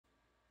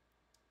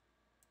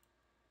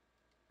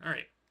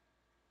Alright.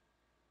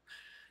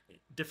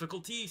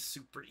 Difficulty,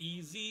 super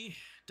easy.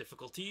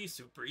 Difficulty,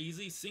 super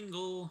easy.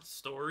 Single,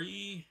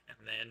 story, and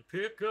then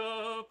pick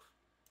up.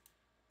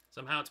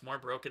 Somehow it's more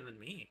broken than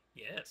me.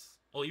 Yes.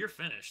 Well, you're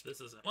finished.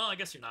 This isn't... Well, I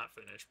guess you're not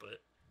finished,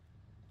 but...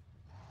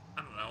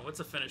 I don't know. What's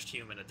a finished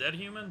human? A dead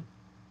human?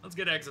 Let's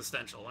get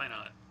existential. Why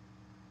not?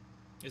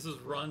 This is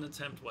run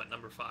attempt, what,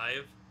 number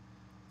 5?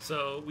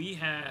 So we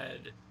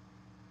had...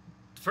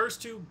 The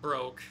first two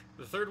broke.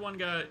 The third one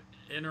got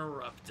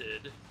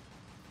interrupted.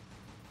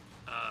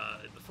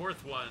 The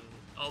fourth one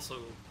also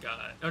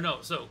got... Oh, no.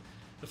 So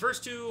the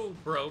first two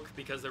broke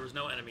because there was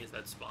no enemies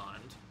that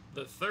spawned.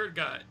 The third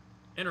got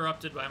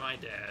interrupted by my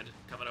dad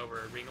coming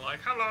over being like,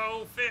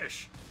 "Hello,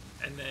 fish!"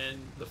 And then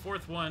the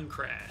fourth one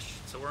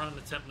crashed. So we're on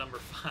attempt number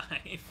 5.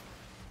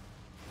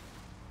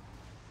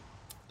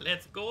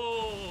 Let's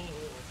go!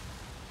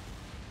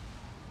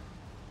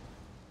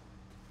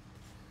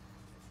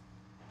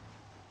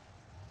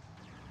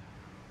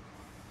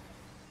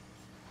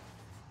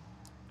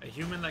 A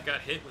human that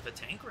got hit with a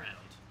tank round.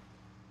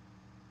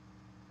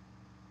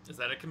 Is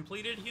that a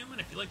completed human?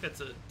 I feel like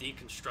that's a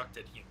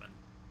deconstructed human.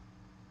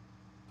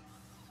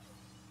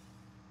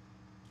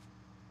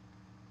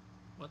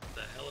 What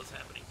the hell is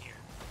happening here?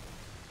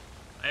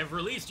 I have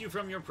released you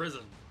from your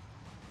prison.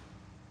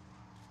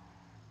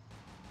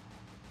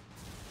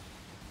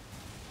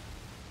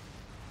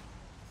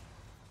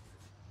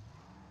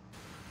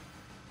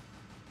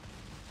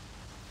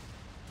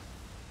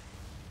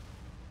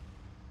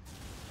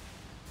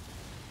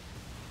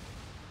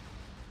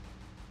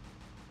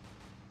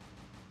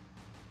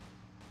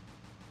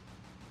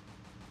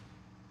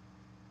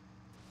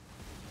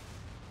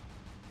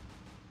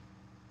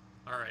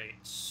 Alright,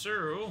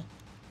 so...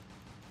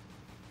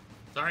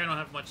 Sorry I don't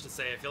have much to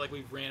say. I feel like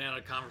we've ran out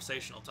of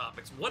conversational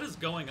topics. What is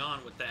going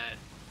on with that,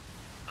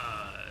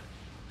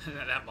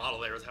 that model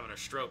there was having a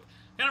stroke?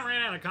 Kind of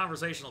ran out of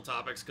conversational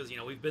topics because, you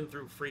know, we've been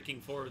through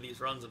freaking 4 of these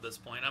runs at this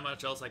point. Not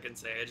much else I can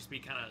say. I just be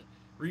kind of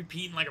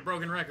repeating like a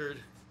broken record.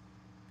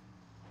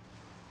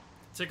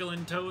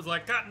 Tickling toes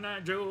like Cotton Eye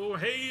Joe.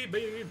 Hey,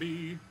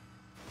 baby.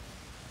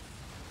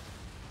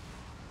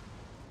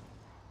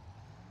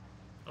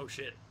 Oh,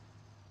 shit.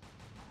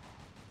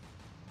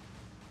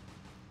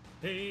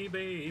 Hey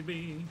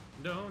baby,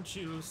 don't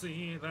you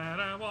see that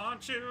I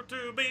want you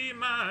to be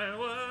my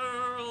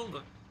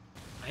world?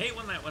 I hate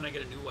when I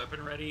get a new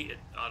weapon ready, it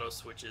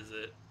auto-switches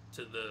it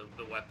to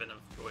the weapon of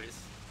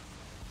choice.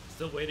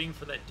 Still waiting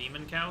for that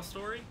demon cow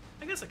story?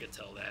 I guess I could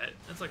tell that.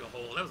 That's like that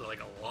was like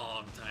a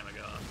long time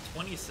ago. I'm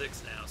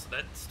 26 now, so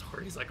that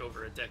story's like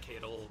over a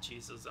decade old.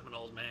 Jesus, I'm an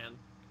old man.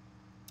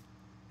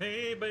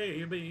 Hey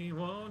baby,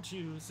 won't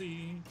you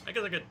see? I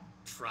guess I could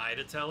try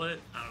to tell it.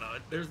 I don't know.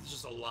 There's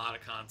just a lot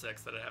of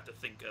context that I have to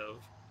think of.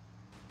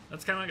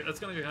 That's gonna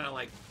kind of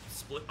like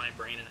split my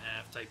brain in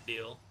half type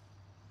deal.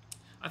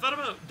 I thought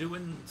about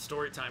doing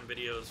story time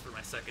videos for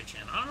my second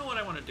channel. I don't know what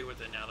I want to do with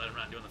it now that I'm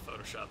not doing the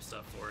Photoshop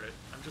stuff for it.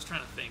 I'm just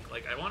trying to think.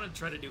 Like, I want to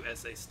try to do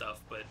essay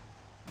stuff, but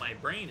my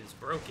brain is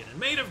broken and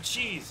made of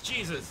cheese.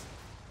 Jesus!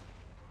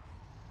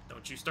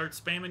 Don't you start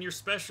spamming your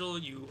special,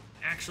 you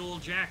actual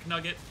jack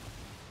nugget.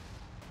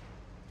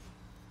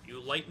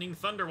 You lightning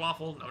thunder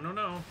waffle. No, no,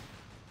 no.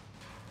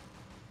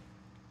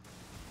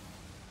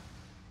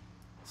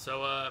 So,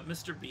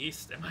 Mr.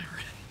 Beast, am I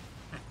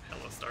ready?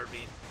 Hello,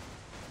 Starbeam.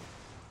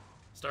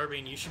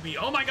 Starbeam, you should be...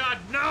 Oh my god,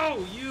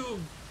 no! You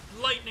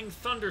lightning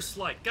thunder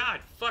slight.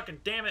 God fucking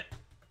damn it.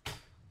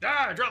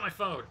 Ah, I dropped my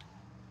phone.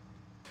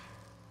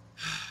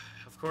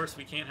 Of course,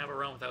 we can't have a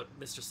run without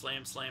Mr.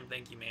 Slam Slam,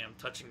 thank you, ma'am,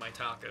 touching my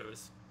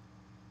tacos.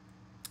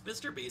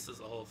 Mr. Beast is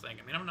the whole thing.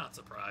 I mean, I'm not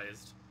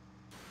surprised.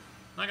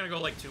 I'm not gonna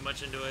go, like, too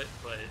much into it,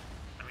 but,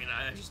 I mean,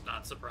 I'm just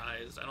not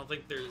surprised. I don't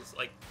think there's,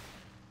 like...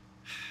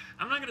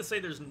 I'm not gonna say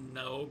there's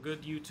no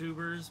good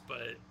YouTubers,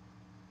 but...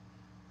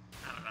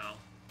 I don't know.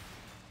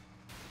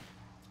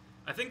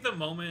 I think the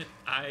moment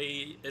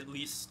I at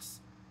least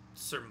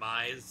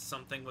surmised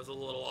something was a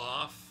little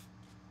off,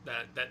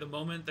 that the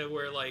moment that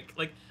we're like,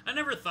 I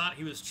never thought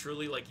he was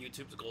truly, like,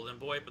 YouTube's golden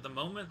boy, but the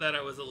moment that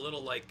I was a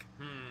little, like,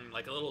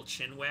 like a little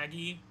chin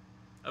waggy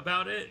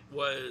about it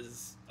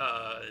was,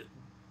 a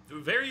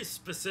very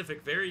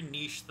specific, very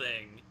niche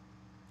thing.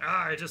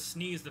 Ah, I just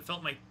sneezed and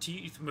felt my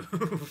teeth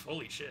move.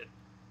 Holy shit.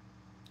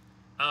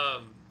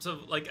 So,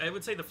 like, I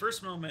would say the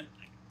first moment...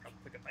 I can probably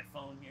pick up my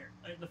phone here.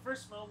 The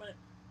first moment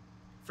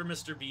for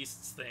Mr.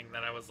 Beast's thing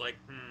that I was like,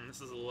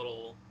 this is a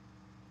little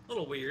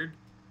weird.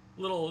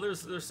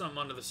 There's something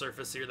under the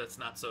surface here that's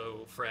not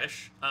so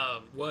fresh.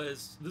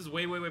 This is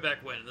way, way, way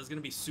back when. This is going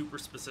to be super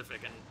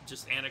specific and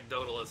just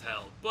anecdotal as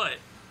hell. But,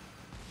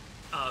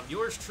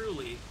 yours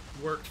truly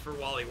worked for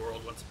Wally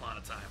World once upon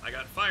a time. I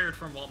got fired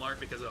from Walmart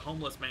because a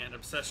homeless man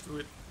obsessed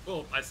with...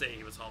 Well, I say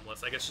he was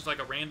homeless. I guess just like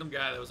a random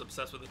guy that was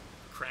obsessed with a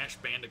Crash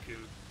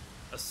Bandicoot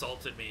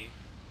assaulted me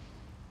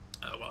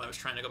while I was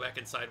trying to go back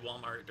inside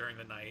Walmart during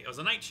the night. I was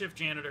a night shift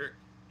janitor,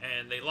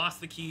 and they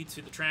lost the key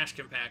to the trash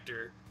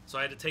compactor, so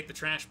I had to take the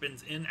trash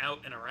bins in, out,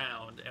 and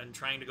around, and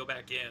trying to go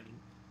back in.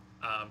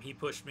 He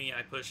pushed me,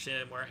 I pushed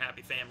him, we're a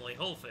happy family,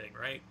 whole thing,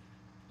 right?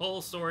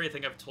 Whole story I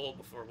think I've told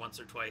before once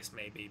or twice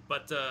maybe,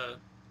 but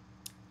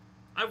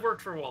I've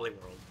worked for Wally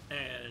World,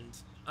 and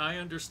I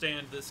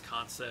understand this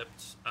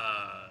concept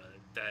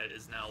that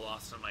is now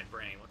lost on my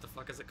brain. What the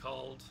fuck is it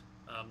called?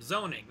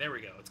 Zoning. There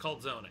we go. It's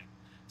called zoning.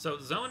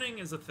 So zoning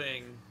is a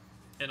thing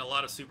in a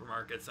lot of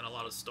supermarkets and a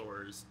lot of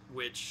stores,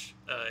 which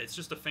it's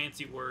just a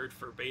fancy word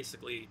for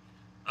basically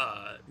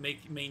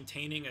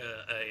maintaining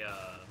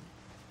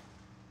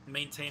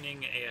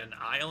maintaining an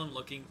aisle and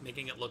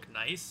making it look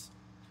nice.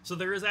 So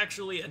there is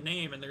actually a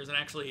name, and there's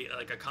actually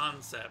like a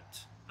concept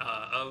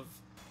of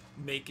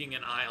making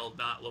an aisle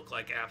not look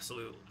like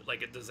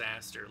like a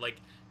disaster. Like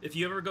if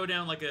you ever go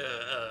down like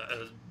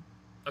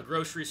a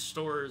grocery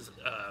store's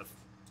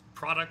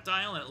product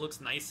aisle and it looks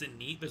nice and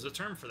neat, there's a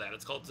term for that.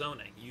 It's called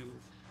zoning. You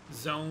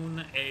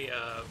zone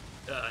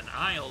an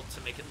aisle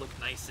to make it look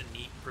nice and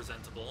neat and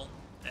presentable,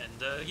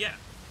 and yeah.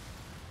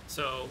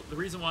 So the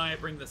reason why I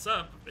bring this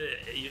up,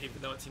 even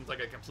though it seems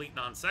like a complete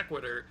non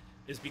sequitur,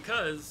 is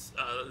because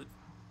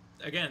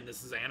again,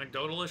 this is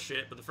anecdotal as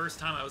shit, but the first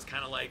time I was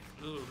kind of like,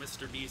 ooh,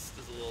 Mr. Beast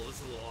is a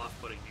little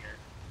off-putting here.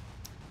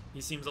 He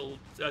seems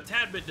a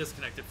tad bit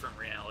disconnected from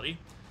reality.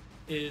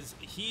 I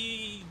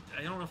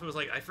don't know if it was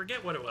like, I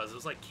forget what it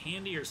was like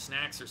candy or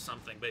snacks or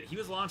something, but he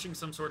was launching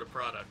some sort of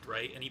product,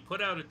 right? And he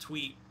put out a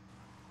tweet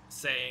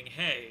saying,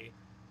 hey,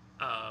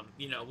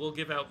 you know, we'll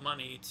give out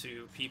money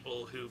to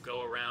people who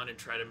go around and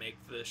try to make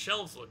the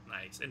shelves look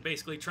nice, and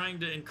basically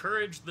trying to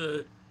encourage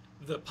the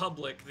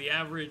public, the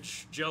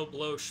average Joe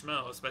Blow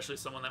schmo, especially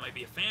someone that might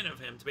be a fan of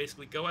him, to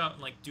basically go out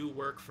and like do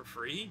work for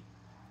free.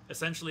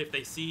 Essentially, if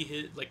they see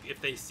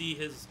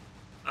his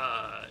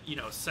you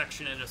know,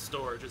 section in a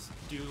store, just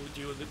do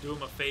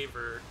him a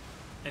favor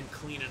and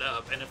clean it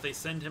up. And if they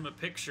send him a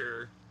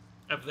picture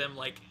of them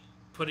like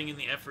putting in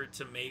the effort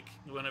to make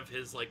one of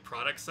his like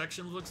product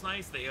sections looks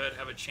nice, they would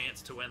have a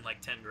chance to win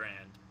like 10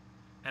 grand.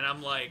 And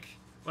I'm like,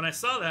 when I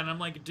saw that, I'm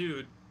like,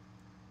 dude,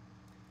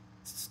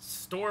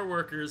 store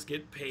workers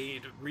get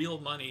paid real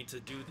money to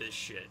do this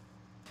shit.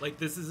 Like,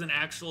 this is an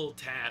actual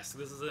task.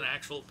 This is an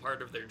actual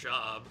part of their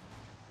job.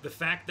 The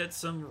fact that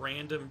some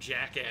random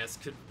jackass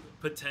could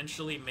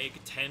potentially make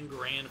 10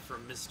 grand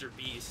from Mr.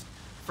 Beast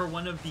for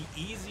one of the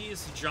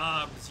easiest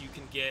jobs you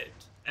can get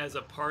as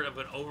a part of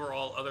an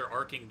overall other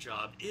arcing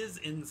job is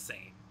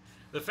insane.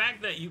 The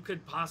fact that you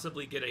could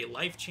possibly get a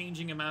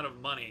life-changing amount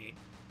of money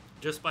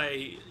just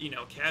by, you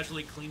know,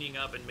 casually cleaning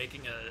up and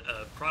making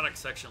a product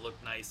section look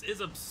nice is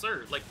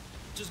absurd. Like,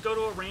 just go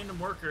to a random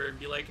worker and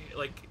be like,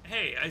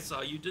 hey, I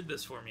saw you did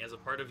this for me as a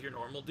part of your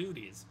normal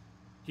duties.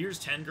 Here's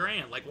 10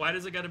 grand. Like, why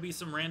does it gotta be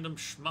some random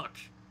schmuck?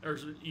 Or,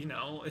 you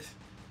know,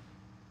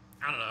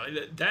 I don't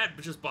know. That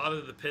just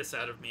bothered the piss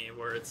out of me,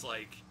 where it's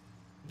like,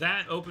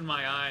 that opened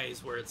my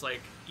eyes, where it's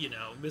like, you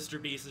know, Mr.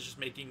 Beast is just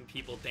making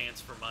people dance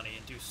for money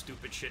and do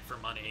stupid shit for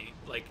money.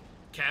 Like,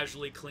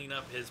 casually clean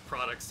up his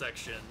product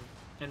section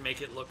and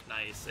make it look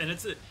nice. And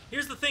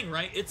here's the thing,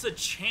 right? It's a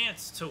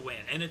chance to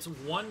win, and it's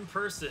one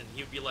person.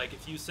 You'd be like,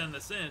 if you send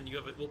this in,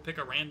 we'll pick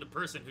a random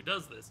person who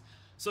does this.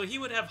 So he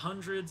would have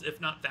hundreds,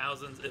 if not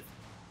thousands, if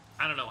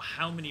I don't know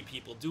how many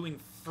people doing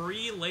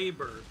free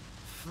labor,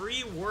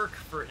 free work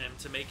for him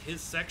to make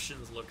his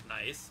sections look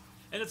nice.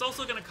 And it's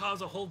also going to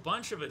cause a whole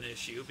bunch of an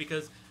issue,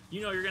 because, you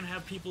know, you're going to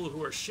have people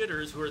who are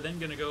shitters who are then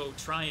going to go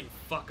try and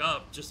fuck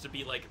up just to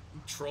be like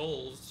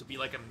trolls, to be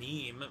like a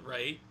meme,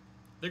 right?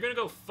 They're going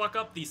to go fuck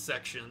up these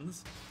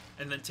sections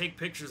and then take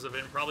pictures of it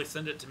and probably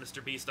send it to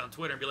Mr. Beast on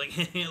Twitter and be like,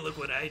 hey, look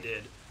what I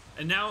did.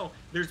 And now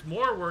there's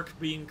more work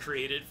being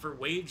created for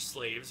wage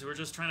slaves who are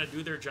just trying to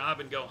do their job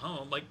and go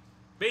home. Like,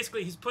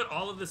 basically, he's put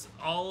all of this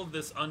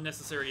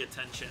unnecessary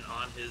attention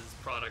on his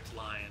product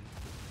line,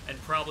 and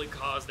probably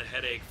caused a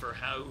headache for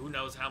who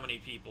knows how many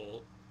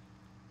people.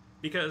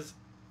 Because,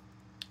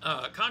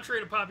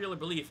 contrary to popular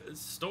belief,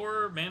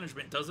 store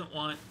management doesn't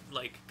want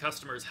like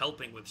customers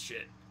helping with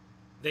shit.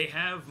 They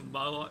have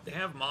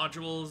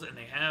modules, and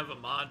they have a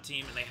mod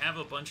team, and they have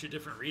a bunch of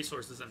different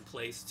resources in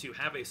place to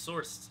have a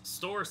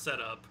store set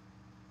up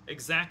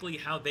exactly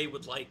how they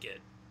would like it.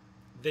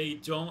 They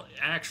don't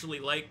actually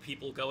like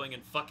people going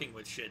and fucking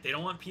with shit. They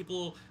don't want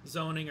people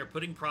zoning or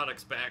putting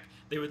products back.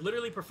 They would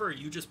literally prefer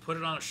you just put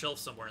it on a shelf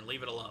somewhere and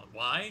leave it alone.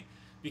 Why?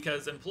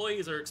 Because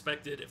employees are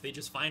expected, if they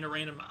just find a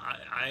random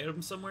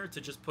item somewhere, to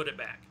just put it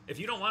back. If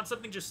you don't want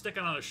something, just stick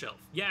it on a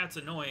shelf. Yeah, it's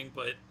annoying,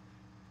 but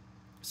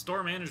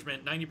store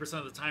management 90%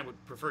 of the time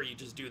would prefer you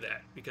just do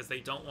that, because they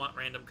don't want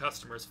random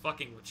customers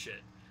fucking with shit.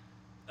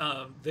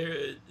 I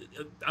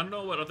don't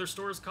know what other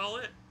stores call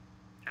it.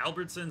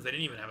 Albertsons, they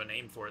didn't even have a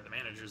name for it. The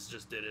managers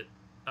just did it.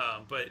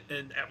 But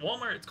at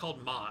Walmart, it's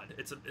called mod.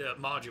 It's a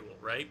module,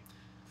 right?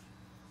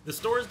 The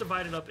store is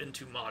divided up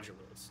into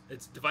modules.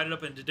 It's divided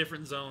up into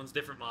different zones,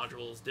 different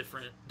modules,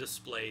 different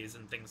displays,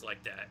 and things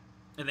like that.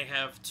 And they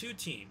have two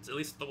teams, at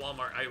least the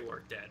Walmart I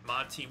worked at.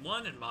 Mod Team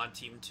 1 and Mod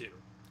Team 2.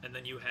 And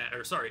then you had,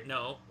 or sorry,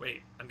 no,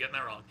 wait, I'm getting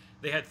that wrong.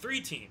 They had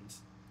three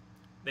teams.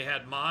 They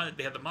had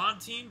the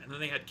mod team, and then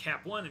they had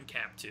Cap 1 and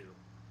Cap 2.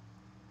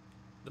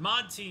 The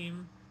mod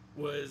team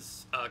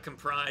was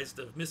comprised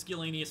of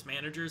miscellaneous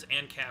managers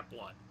and Cap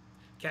 1.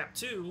 Cap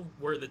 2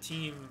 were the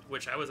team,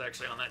 which I was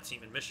actually on that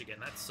team in Michigan.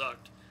 That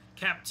sucked.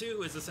 Cap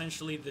 2 is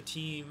essentially the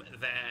team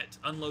that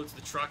unloads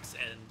the trucks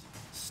and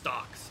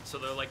stocks. So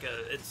they're like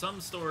in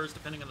some stores,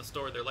 depending on the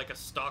store, they're like a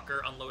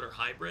stalker unloader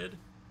hybrid.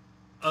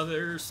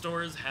 Other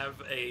stores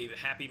have a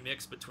happy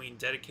mix between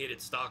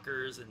dedicated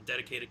stalkers and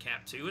dedicated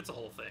Cap 2. It's a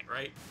whole thing,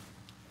 right?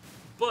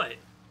 But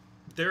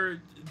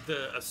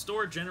a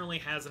store generally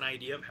has an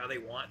idea of how they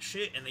want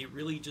shit, and they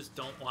really just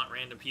don't want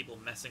random people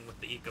messing with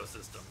the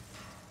ecosystem,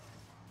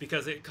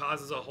 because it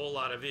causes a whole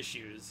lot of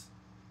issues.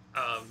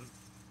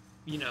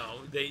 You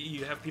know,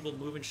 you have people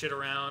moving shit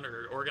around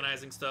or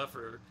organizing stuff,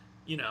 or,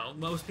 you know,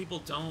 most people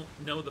don't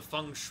know the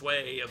feng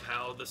shui of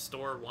how the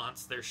store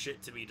wants their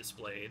shit to be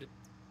displayed.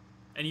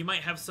 And you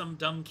might have some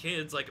dumb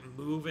kids, like,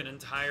 move an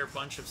entire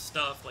bunch of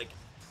stuff. Like,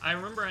 I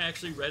remember I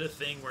actually read a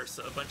thing where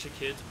a bunch of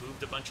kids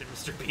moved a bunch of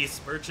Mr.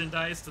 Beast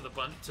merchandise to the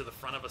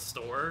front of a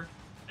store,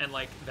 and,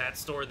 like, that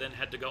store then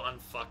had to go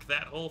unfuck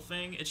that whole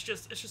thing. It's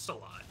just a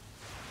lot.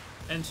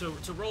 And so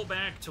to roll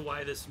back to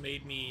why this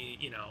made me,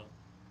 you know,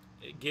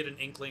 get an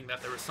inkling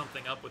that there was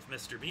something up with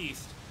Mr.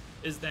 Beast,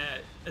 is that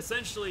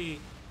essentially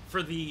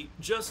for the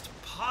just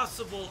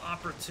possible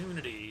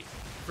opportunity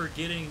for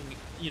getting,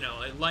 you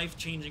know, a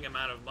life-changing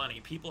amount of money,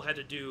 people had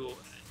to do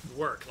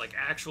work, like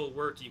actual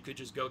work you could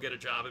just go get a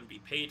job and be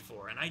paid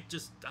for. And I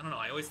don't know,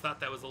 I always thought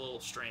that was a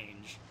little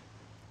strange.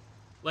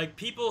 Like,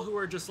 people who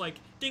are just like,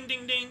 ding,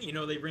 ding, ding, you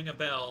know, they ring a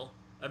bell,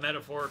 a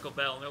metaphorical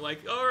bell, and they're like,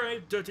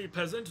 alright, dirty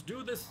peasant,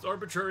 do this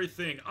arbitrary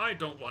thing I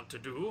don't want to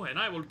do, and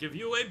I will give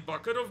you a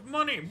bucket of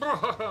money.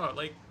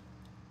 Like,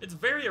 it's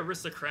very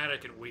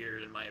aristocratic and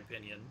weird, in my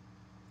opinion.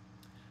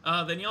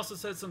 Then he also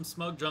said some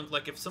smug junk,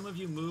 like, if some of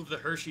you move the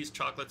Hershey's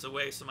chocolates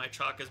away so my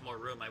chalk has more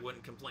room, I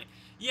wouldn't complain.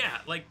 Yeah,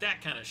 like,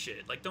 that kind of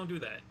shit. Like, don't do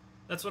that.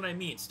 That's what I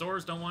mean.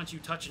 Stores don't want you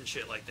touching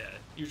shit like that.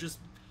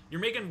 You're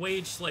making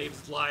wage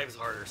slaves' lives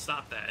harder.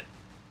 Stop that.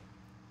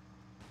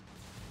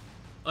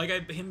 Like,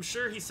 I'm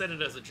sure he said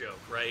it as a joke,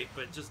 right?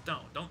 But just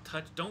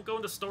don't go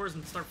into stores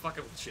and start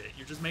fucking with shit.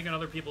 You're just making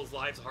other people's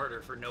lives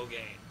harder for no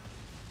gain.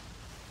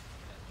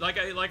 Like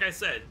I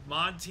said,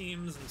 mod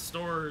teams and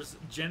stores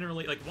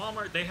generally, like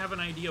Walmart, they have an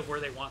idea of where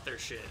they want their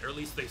shit, or at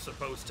least they're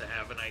supposed to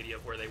have an idea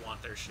of where they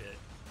want their shit.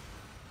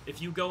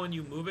 If you go and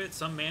you move it,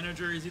 some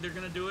manager is either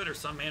going to do it, or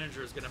some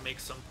manager is going to make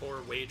some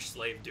poor wage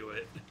slave do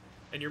it.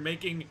 And you're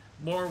making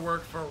more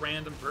work for a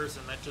random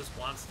person that just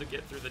wants to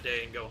get through the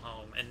day and go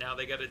home, and now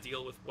they got to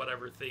deal with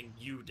whatever thing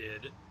you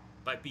did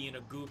by being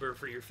a goober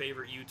for your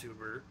favorite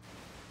YouTuber.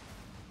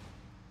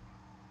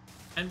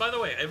 And by the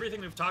way, everything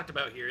we've talked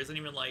about here isn't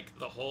even, like,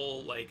 the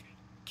whole, like,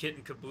 kit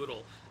and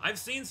caboodle. I've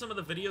seen some of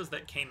the videos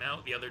that came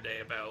out the other day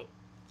about,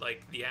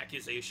 like, the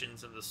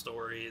accusations and the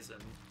stories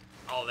and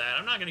all that.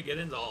 I'm not going to get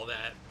into all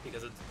that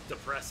because it's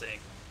depressing.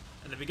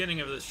 And the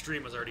beginning of the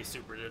stream was already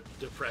super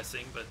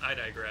depressing, but I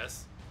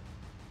digress.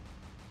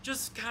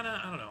 Just kind of,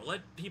 I don't know,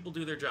 let people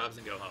do their jobs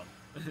and go home.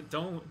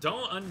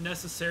 Don't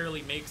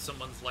unnecessarily make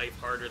someone's life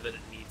harder than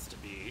it needs to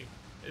be.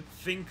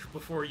 Think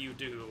before you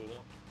do.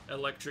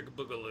 Electric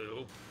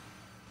Boogaloo.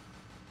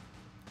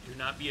 Do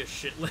not be a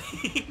shit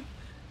lane.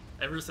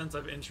 Ever since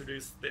I've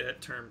introduced that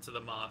term to the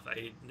moth,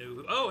 I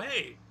knew... Oh,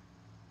 hey!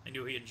 I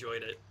knew he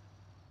enjoyed it.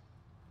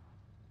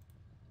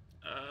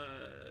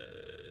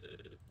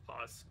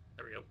 Pause.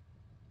 There we go.